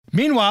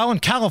Meanwhile, in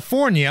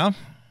California,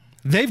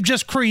 they've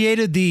just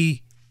created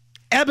the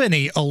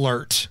Ebony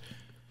alert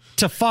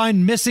to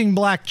find missing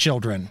black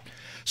children.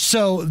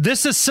 So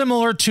this is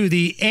similar to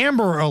the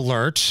Amber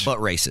alert. But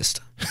racist.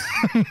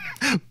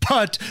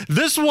 But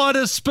this one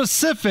is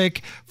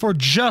specific for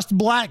just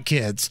black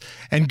kids.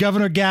 And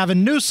Governor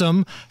Gavin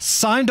Newsom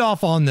signed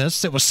off on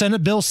this. It was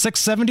Senate Bill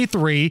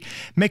 673,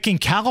 making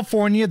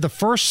California the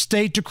first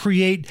state to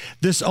create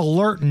this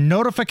alert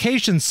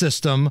notification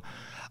system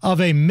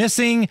of a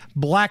missing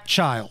black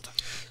child.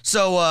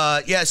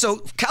 So,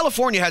 so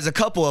California has a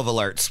couple of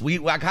alerts.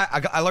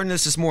 I learned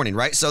this morning,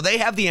 right? So they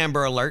have the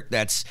Amber Alert.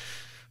 That's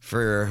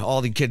for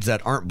all the kids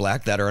that aren't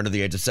black that are under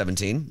the age of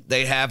 17.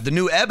 They have the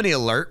new Ebony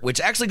Alert,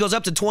 which actually goes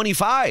up to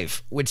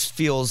 25, which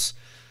feels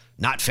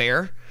not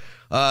fair.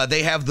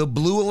 They have the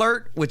Blue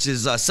Alert, which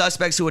is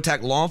suspects who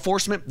attack law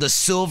enforcement. The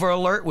Silver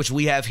Alert, which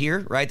we have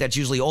here, right? That's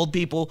usually old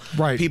people,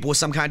 right, people with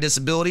some kind of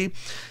disability.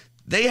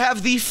 They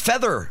have the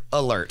Feather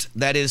Alert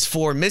that is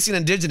for missing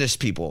indigenous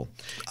people.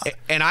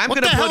 And I'm what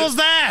the hell is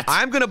that?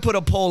 I'm going to put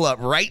a poll up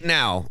right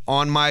now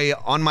on my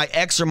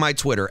X or my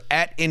Twitter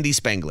at Indy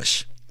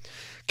Spanglish.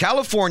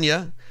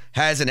 California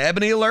has an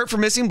Ebony Alert for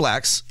missing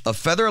blacks, a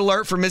Feather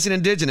Alert for missing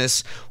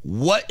indigenous.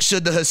 What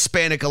should the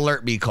Hispanic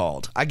Alert be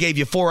called? I gave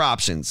you 4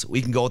 options.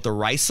 We can go with the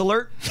Rice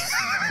Alert.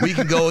 We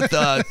can go with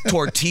the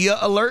Tortilla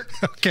Alert.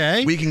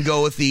 Okay. We can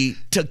go with the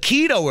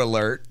Taquito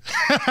Alert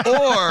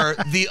or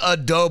the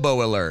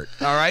Adobo Alert.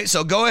 All right.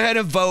 So go ahead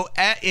and vote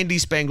at Indy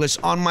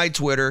Spanglish on my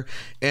Twitter.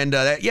 And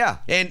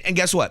And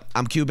guess what?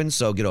 I'm Cuban,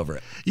 so get over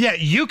it. Yeah,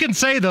 you can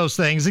say those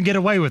things and get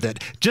away with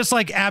it. Just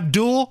like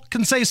Abdul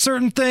can say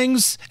certain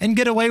things and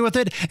get away with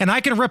it. And I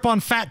can rip on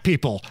fat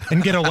people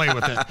and get away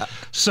with it.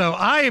 So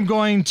I am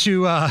going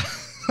to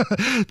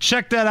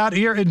check that out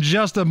here in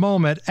just a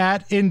moment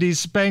at Indy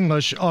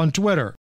Spanglish on Twitter.